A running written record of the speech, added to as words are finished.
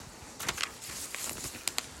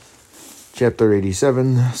Chapter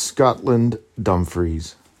 87, Scotland,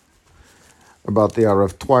 Dumfries. About the hour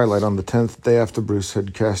of twilight on the 10th day after Bruce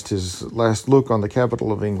had cast his last look on the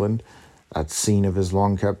capital of England, that scene of his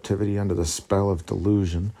long captivity under the spell of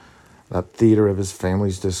delusion, that theatre of his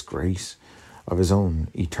family's disgrace, of his own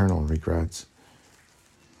eternal regrets,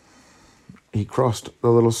 he crossed the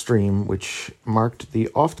little stream which marked the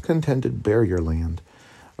oft-contended barrier land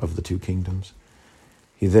of the two kingdoms.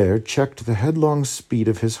 He there checked the headlong speed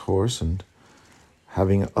of his horse, and,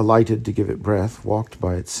 having alighted to give it breath, walked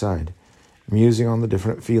by its side, musing on the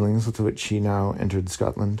different feelings with which he now entered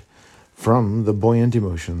Scotland, from the buoyant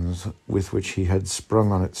emotions with which he had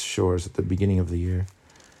sprung on its shores at the beginning of the year.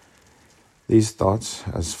 These thoughts,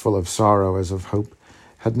 as full of sorrow as of hope,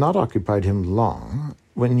 had not occupied him long,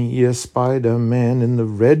 when he espied a man in the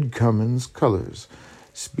Red Cummin's colours,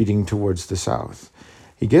 speeding towards the south.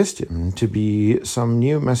 He guessed him to be some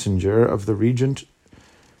new messenger of the regent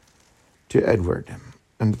to Edward,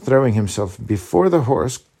 and throwing himself before the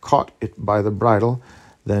horse, caught it by the bridle,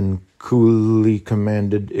 then coolly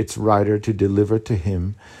commanded its rider to deliver to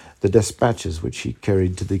him the despatches which he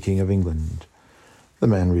carried to the King of England. The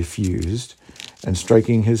man refused, and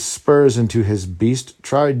striking his spurs into his beast,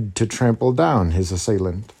 tried to trample down his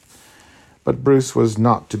assailant. But Bruce was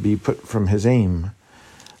not to be put from his aim.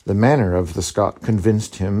 The manner of the Scot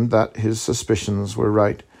convinced him that his suspicions were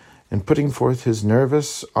right, and putting forth his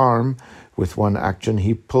nervous arm, with one action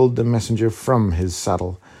he pulled the messenger from his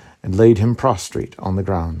saddle, and laid him prostrate on the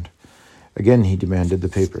ground. Again he demanded the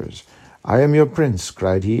papers. "I am your prince,"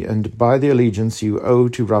 cried he, "and by the allegiance you owe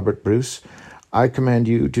to Robert Bruce, I command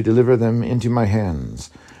you to deliver them into my hands.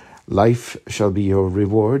 Life shall be your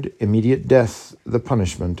reward, immediate death the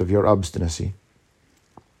punishment of your obstinacy."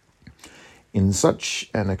 In such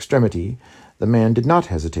an extremity the man did not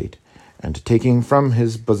hesitate, and taking from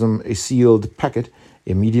his bosom a sealed packet,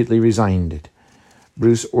 immediately resigned it.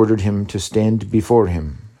 Bruce ordered him to stand before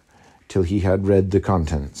him till he had read the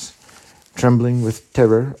contents. Trembling with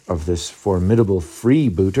terror of this formidable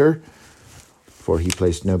freebooter, for he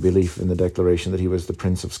placed no belief in the declaration that he was the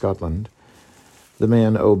Prince of Scotland, the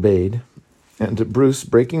man obeyed, and Bruce,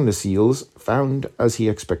 breaking the seals, found, as he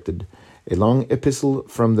expected, a long epistle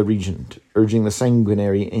from the regent, urging the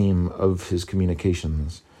sanguinary aim of his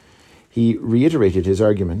communications. He reiterated his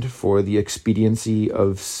argument for the expediency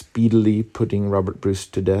of speedily putting Robert Bruce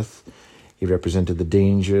to death. He represented the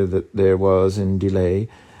danger that there was in delay,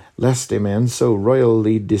 lest a man so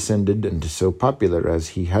royally descended and so popular as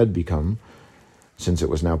he had become, since it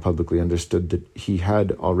was now publicly understood that he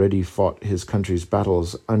had already fought his country's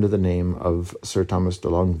battles under the name of Sir Thomas de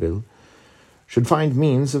Longueville, should find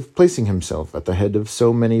means of placing himself at the head of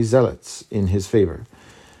so many zealots in his favour.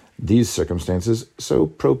 These circumstances, so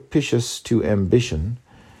propitious to ambition,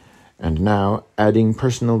 and now adding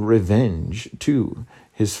personal revenge to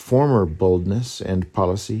his former boldness and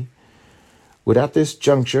policy, would at this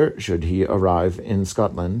juncture, should he arrive in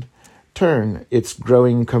Scotland, turn its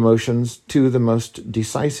growing commotions to the most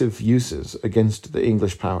decisive uses against the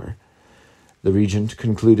English power. The regent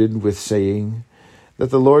concluded with saying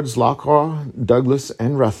that the Lords Lochawe, Douglas,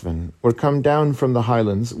 and Ruthven were come down from the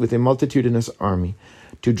Highlands with a multitudinous army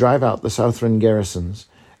to drive out the Southron garrisons,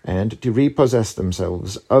 and to repossess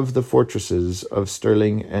themselves of the fortresses of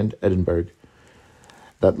Stirling and Edinburgh.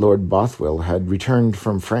 That Lord Bothwell had returned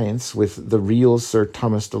from France with the real Sir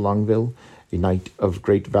Thomas de Longueville, a knight of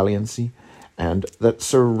great valiancy, and that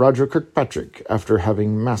Sir Roger Kirkpatrick, after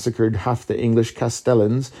having massacred half the English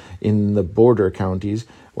castellans in the border counties,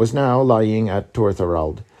 was now lying at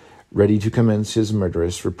Torthorald, ready to commence his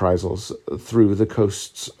murderous reprisals through the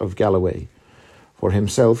coasts of Galloway. For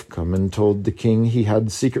himself, Cummin told the king he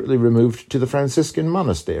had secretly removed to the Franciscan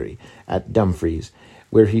monastery at Dumfries,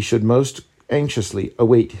 where he should most anxiously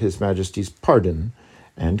await his majesty's pardon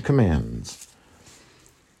and commands.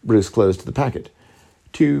 Bruce closed the packet.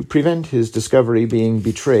 To prevent his discovery being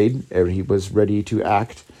betrayed ere he was ready to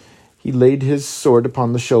act, he laid his sword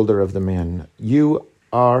upon the shoulder of the man. "You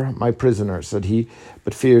are my prisoner," said he,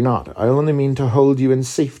 "but fear not. I only mean to hold you in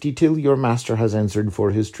safety till your master has answered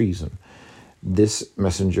for his treason." This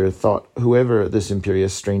messenger thought, whoever this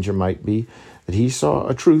imperious stranger might be, that he saw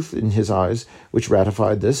a truth in his eyes which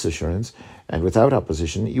ratified this assurance, and without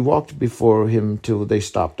opposition he walked before him till they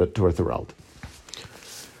stopped at Torthorald.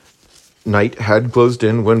 Night had closed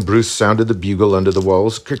in when Bruce sounded the bugle under the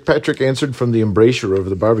walls. Kirkpatrick answered from the embrasure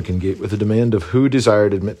over the Barbican gate with a demand of who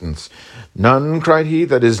desired admittance. "None," cried he,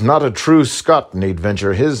 "that is not a true Scot need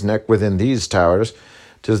venture his neck within these towers."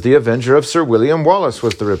 "'Tis the avenger of Sir William Wallace,"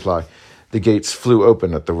 was the reply. The gates flew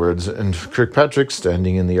open at the words, and Kirkpatrick,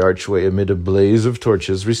 standing in the archway amid a blaze of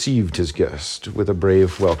torches, received his guest with a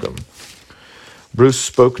brave welcome. Bruce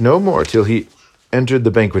spoke no more till he entered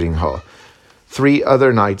the banqueting hall. 3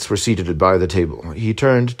 other knights were seated by the table. He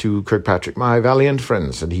turned to Kirkpatrick. "My valiant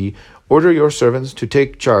friends," said he, "order your servants to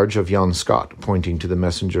take charge of yon Scot," pointing to the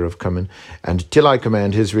messenger of Cummin, "and till I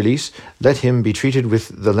command his release, let him be treated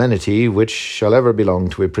with the lenity which shall ever belong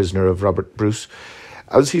to a prisoner of Robert Bruce."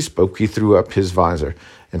 As he spoke, he threw up his visor,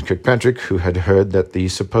 and Kirkpatrick, who had heard that the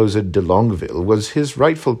supposed de Longueville was his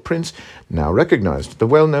rightful prince, now recognized the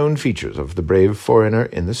well-known features of the brave foreigner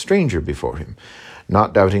in the stranger before him.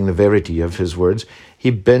 Not doubting the verity of his words,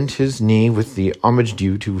 he bent his knee with the homage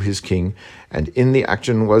due to his king, and in the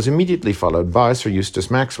action was immediately followed by Sir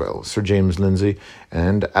Eustace Maxwell, Sir James Lindsay,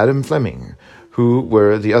 and Adam Fleming, who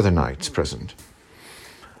were the other knights present.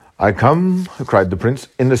 "I come," cried the prince,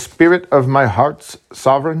 "in the spirit of my heart's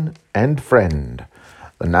sovereign and friend,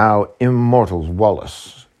 the now immortal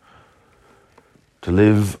Wallace, to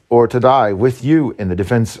live or to die with you in the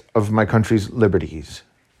defense of my country's liberties.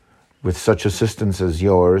 With such assistance as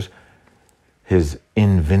yours, his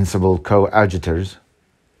invincible coadjutors,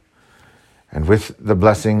 and with the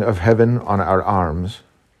blessing of heaven on our arms,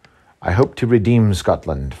 I hope to redeem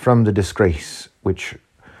Scotland from the disgrace which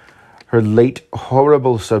her late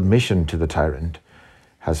horrible submission to the tyrant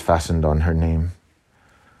has fastened on her name.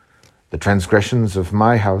 The transgressions of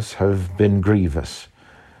my house have been grievous,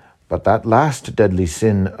 but that last deadly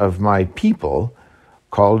sin of my people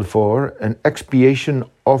called for an expiation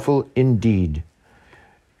awful indeed,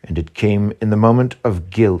 and it came in the moment of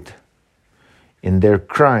guilt. In their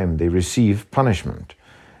crime they receive punishment.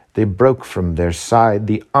 They broke from their side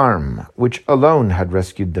the arm which alone had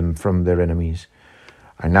rescued them from their enemies.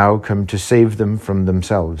 I now come to save them from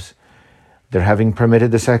themselves. Their having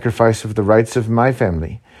permitted the sacrifice of the rights of my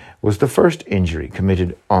family was the first injury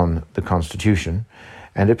committed on the Constitution,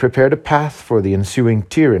 and it prepared a path for the ensuing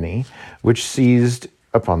tyranny which seized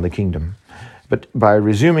upon the kingdom. But by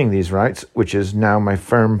resuming these rights, which is now my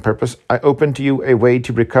firm purpose, I open to you a way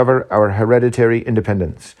to recover our hereditary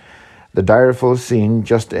independence. The direful scene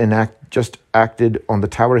just acted on the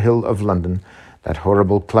Tower Hill of London, that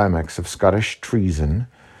horrible climax of Scottish treason,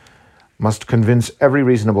 must convince every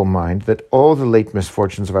reasonable mind that all the late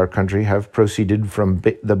misfortunes of our country have proceeded from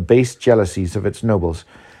the base jealousies of its nobles.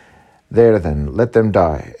 There, then, let them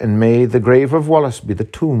die, and may the grave of Wallace be the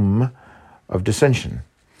tomb of dissension.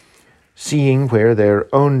 Seeing where their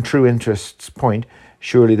own true interests point,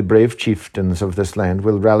 surely the brave chieftains of this land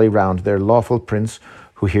will rally round their lawful prince,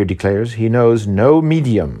 who here declares he knows no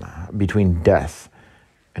medium between death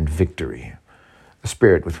and victory. The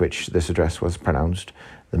spirit with which this address was pronounced,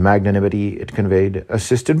 the magnanimity it conveyed,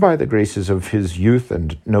 assisted by the graces of his youth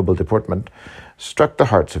and noble deportment, struck the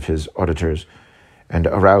hearts of his auditors, and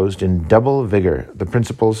aroused in double vigor the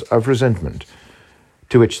principles of resentment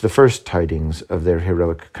to which the first tidings of their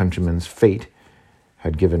heroic countryman's fate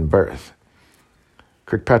had given birth.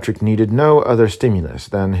 Kirkpatrick needed no other stimulus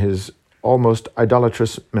than his almost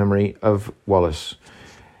idolatrous memory of Wallace,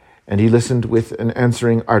 and he listened with an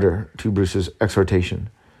answering ardor to Bruce's exhortation.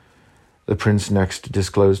 The prince next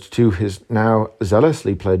disclosed to his now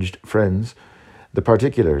zealously pledged friends the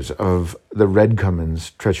particulars of the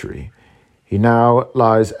Redcummin's treachery. "He now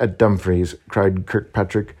lies at Dumfries," cried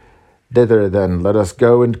Kirkpatrick. "Thither, then, let us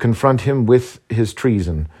go and confront him with his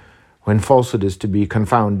treason. When falsehood is to be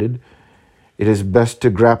confounded, it is best to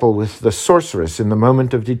grapple with the sorceress in the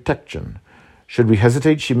moment of detection. Should we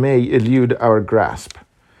hesitate, she may elude our grasp."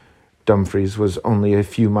 Dumfries was only a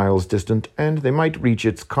few miles distant, and they might reach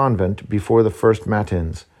its convent before the first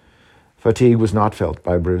matins. Fatigue was not felt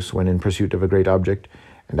by Bruce when in pursuit of a great object,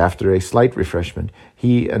 and after a slight refreshment,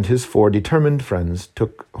 he and his 4 determined friends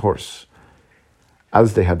took horse.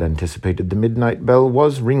 As they had anticipated, the midnight bell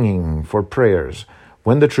was ringing for prayers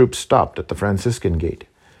when the troop stopped at the Franciscan gate.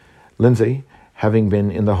 Lindsay, having been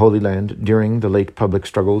in the Holy Land during the late public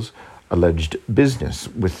struggles, alleged business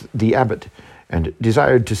with the abbot, and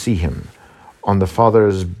desired to see him. On the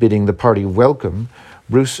father's bidding the party welcome,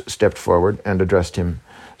 Bruce stepped forward and addressed him.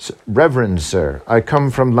 "Reverend sir, I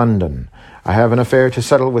come from London. I have an affair to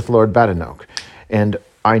settle with Lord Badenoch, and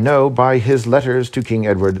I know by his letters to King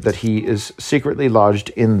Edward that he is secretly lodged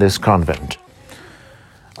in this convent.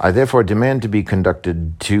 I therefore demand to be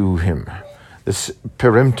conducted to him." This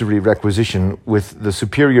peremptory requisition, with the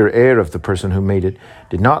superior air of the person who made it,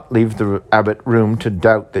 did not leave the abbot room to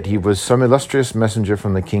doubt that he was some illustrious messenger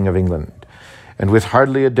from the King of England, and with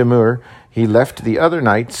hardly a demur he left the other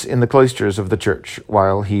knights in the cloisters of the church,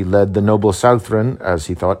 while he led the noble Southron, as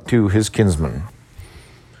he thought, to his kinsman.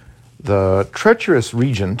 The treacherous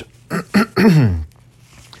regent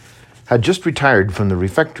had just retired from the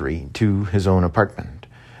refectory to his own apartment,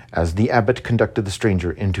 as the abbot conducted the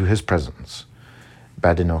stranger into his presence.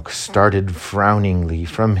 Badenoch started frowningly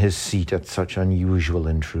from his seat at such unusual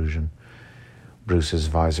intrusion. Bruce's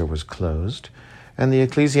visor was closed, and the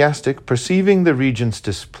ecclesiastic, perceiving the regent's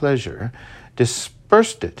displeasure,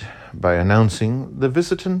 dispersed it by announcing the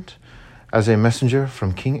visitant as a messenger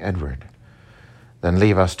from King Edward. "Then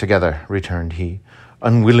leave us together," returned he,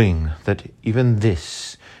 unwilling that even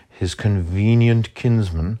this, his convenient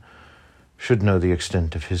kinsman, should know the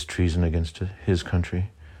extent of his treason against his country.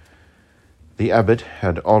 The abbot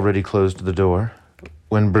had already closed the door,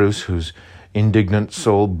 when Bruce, whose indignant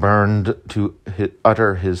soul burned to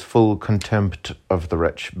utter his full contempt of the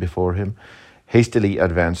wretch before him, hastily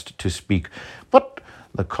advanced to speak. But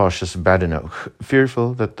the cautious Badenoch,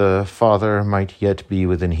 fearful that the father might yet be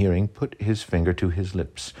within hearing, put his finger to his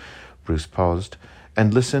lips. Bruce paused,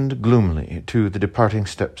 and listened gloomily to the departing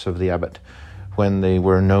steps of the abbot. When they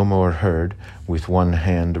were no more heard, with one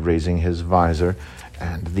hand raising his visor,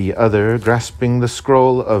 and the other grasping the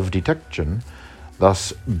scroll of detection,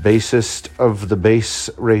 "Thus basest of the base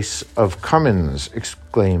race of commons,"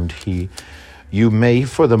 exclaimed he, "you may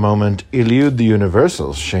for the moment elude the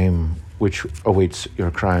universal shame which awaits your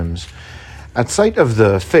crimes." At sight of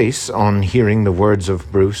the face, on hearing the words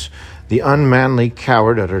of Bruce, the unmanly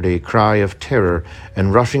coward uttered a cry of terror,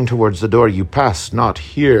 and rushing towards the door, "You pass not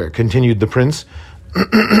here," continued the prince,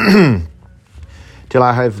 "till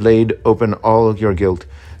I have laid open all your guilt,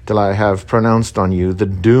 till I have pronounced on you the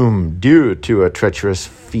doom due to a treacherous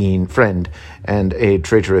friend and a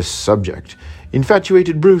traitorous subject."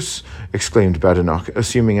 "Infatuated Bruce!" exclaimed Badenoch,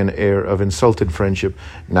 assuming an air of insulted friendship,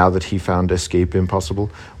 now that he found escape impossible.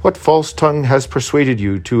 "What false tongue has persuaded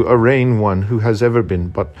you to arraign one who has ever been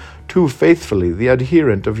but too faithfully the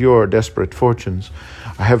adherent of your desperate fortunes?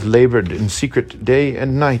 I have labored in secret day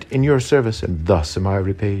and night in your service, and thus am I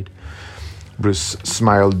repaid." Bruce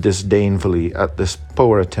smiled disdainfully at this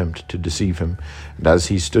poor attempt to deceive him, and as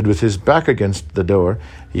he stood with his back against the door,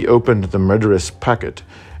 he opened the murderous packet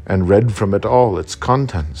and read from it all its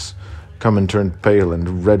contents. Cummin turned pale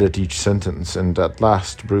and read at each sentence, and at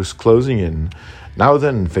last Bruce, closing in, "Now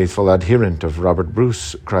then, faithful adherent of Robert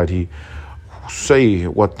Bruce," cried he, "say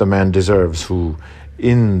what the man deserves who,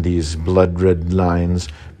 in these blood-red lines,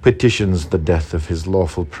 petitions the death of his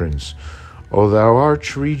lawful prince. O thou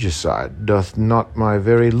arch-regicide, doth not my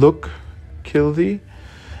very look kill thee?"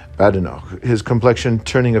 Badenoch, his complexion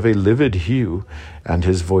turning of a livid hue, and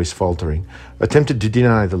his voice faltering, attempted to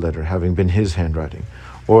deny the letter having been his handwriting,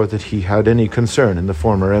 or that he had any concern in the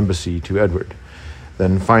former embassy to Edward.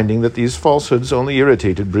 Then, finding that these falsehoods only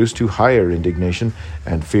irritated Bruce to higher indignation,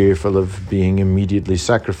 and fearful of being immediately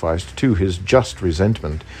sacrificed to his just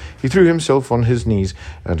resentment, he threw himself on his knees,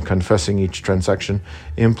 and, confessing each transaction,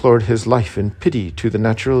 implored his life in pity to the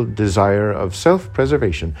natural desire of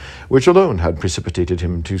self-preservation, which alone had precipitated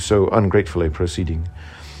him to so ungrateful a proceeding.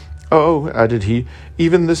 "Oh," added he,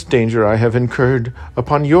 "even this danger I have incurred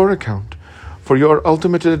upon your account. For your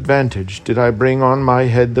ultimate advantage did I bring on my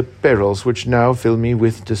head the perils which now fill me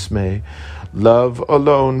with dismay. Love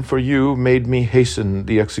alone for you made me hasten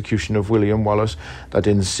the execution of William Wallace, that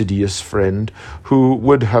insidious friend, who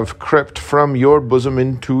would have crept from your bosom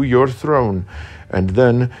into your throne, and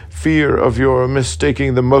then fear of your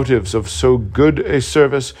mistaking the motives of so good a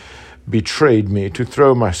service betrayed me to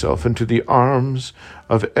throw myself into the arms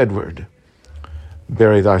of Edward.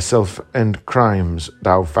 Bury thyself and crimes,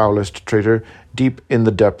 thou foulest traitor, deep in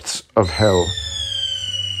the depths of hell,"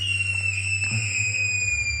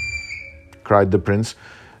 cried the prince,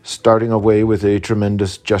 starting away with a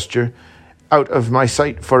tremendous gesture. "Out of my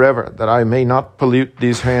sight forever, that I may not pollute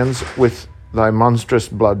these hands with thy monstrous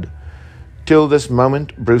blood." Till this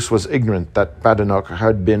moment, Bruce was ignorant that Badenoch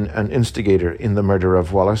had been an instigator in the murder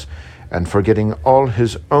of Wallace, and forgetting all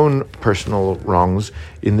his own personal wrongs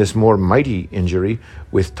in this more mighty injury,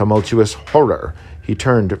 with tumultuous horror, he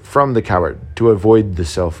turned from the coward to avoid the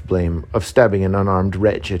self-blame of stabbing an unarmed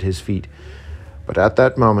wretch at his feet. But at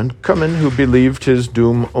that moment, Cummin, who believed his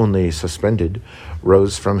doom only suspended,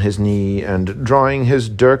 rose from his knee, and, drawing his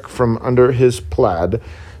dirk from under his plaid,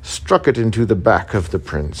 struck it into the back of the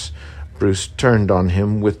prince. Bruce turned on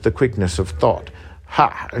him with the quickness of thought.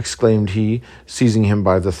 "Ha!" exclaimed he, seizing him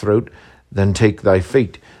by the throat. "Then take thy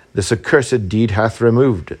fate. This accursed deed hath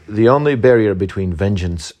removed the only barrier between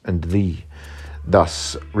vengeance and thee.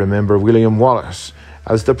 Thus remember William Wallace."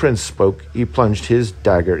 As the prince spoke, he plunged his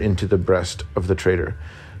dagger into the breast of the traitor.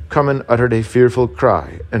 Cummin uttered a fearful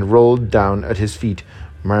cry, and rolled down at his feet,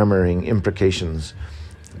 murmuring imprecations.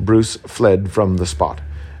 Bruce fled from the spot.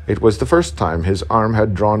 It was the first time his arm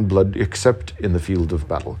had drawn blood except in the field of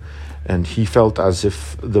battle, and he felt as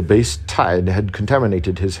if the base tide had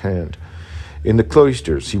contaminated his hand. In the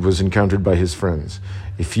cloisters he was encountered by his friends.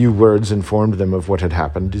 A few words informed them of what had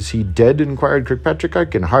happened. "Is he dead?" inquired Kirkpatrick. "I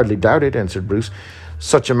can hardly doubt it," answered Bruce.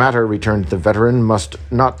 "Such a matter," returned the veteran, "must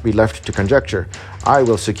not be left to conjecture. I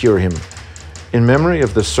will secure him." In memory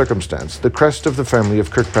of this circumstance, the crest of the family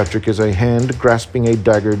of Kirkpatrick is a hand grasping a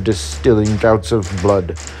dagger distilling gouts of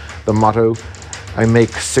blood. The motto, "I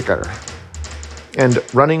make sicker." And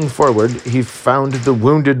running forward, he found the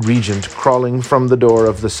wounded regent crawling from the door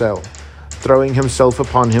of the cell. Throwing himself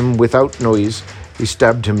upon him without noise, he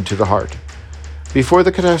stabbed him to the heart. Before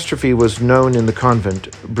the catastrophe was known in the convent,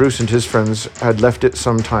 Bruce and his friends had left it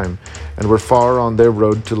some time, and were far on their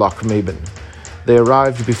road to Lochmaben. They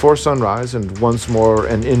arrived before sunrise, and once more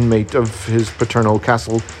an inmate of his paternal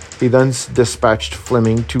castle, he thence dispatched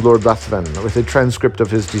Fleming to Lord Ruthven with a transcript of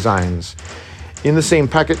his designs. In the same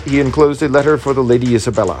packet he enclosed a letter for the Lady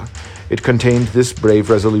Isabella. It contained this brave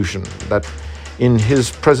resolution, that in his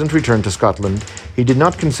present return to Scotland, he did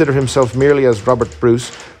not consider himself merely as Robert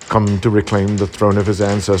Bruce, come to reclaim the throne of his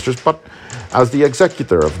ancestors, but as the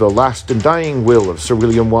executor of the last and dying will of Sir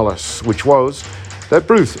William Wallace, which was, that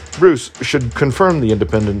Bruce should confirm the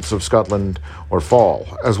independence of Scotland, or fall,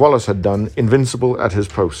 as Wallace had done, invincible at his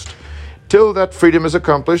post. "Till that freedom is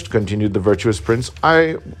accomplished," continued the virtuous prince,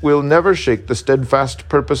 "I will never shake the steadfast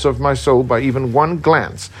purpose of my soul by even one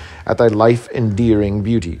glance at thy life-endearing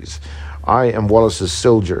beauties. I am Wallace's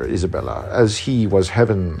soldier, Isabella, as he was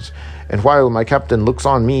heaven's, and while my captain looks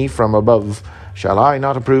on me from above, shall I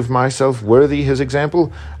not approve myself worthy his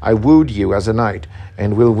example? I wooed you as a knight,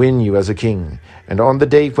 and will win you as a king, and on the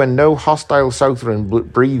day when no hostile Southron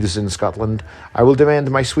breathes in Scotland, I will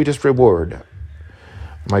demand my sweetest reward,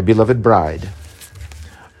 my beloved bride,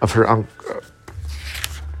 of her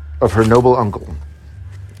noble uncle.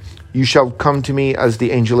 You shall come to me as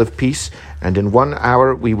the angel of peace, and in 1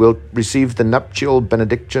 hour we will receive the nuptial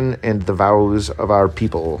benediction and the vows of our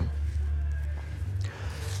people."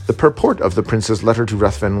 The purport of the prince's letter to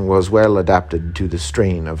Ruthven was well adapted to the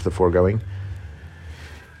strain of the foregoing.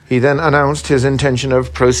 He then announced his intention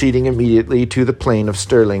of proceeding immediately to the plain of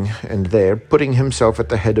Stirling, and there, putting himself at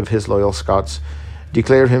the head of his loyal Scots,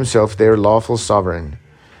 declare himself their lawful sovereign,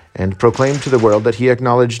 and proclaim to the world that he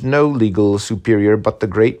acknowledged no legal superior but the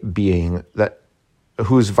great being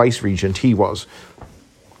whose vice-regent he was.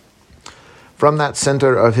 From that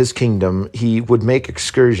centre of his kingdom he would make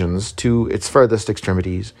excursions to its furthest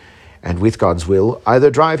extremities, and with God's will either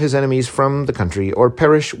drive his enemies from the country or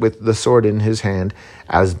perish with the sword in his hand,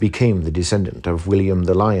 as became the descendant of William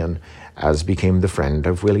the Lion, as became the friend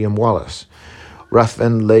of William Wallace.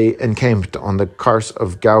 Ruthven lay encamped on the Carse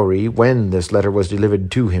of Gowrie when this letter was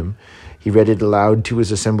delivered to him. He read it aloud to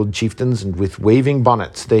his assembled chieftains, and with waving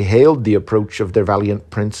bonnets they hailed the approach of their valiant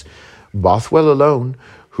prince. Bothwell alone,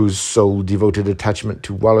 whose sole devoted attachment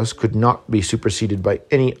to Wallace could not be superseded by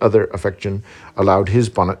any other affection, allowed his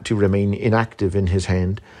bonnet to remain inactive in his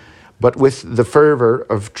hand. But with the fervour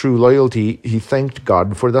of true loyalty he thanked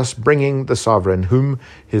God for thus bringing the sovereign whom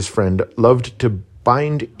his friend loved to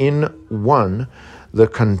bind in one the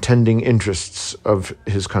contending interests of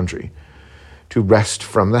his country, to wrest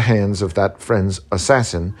from the hands of that friend's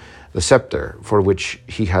assassin the sceptre for which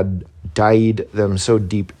he had dyed them so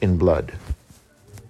deep in blood.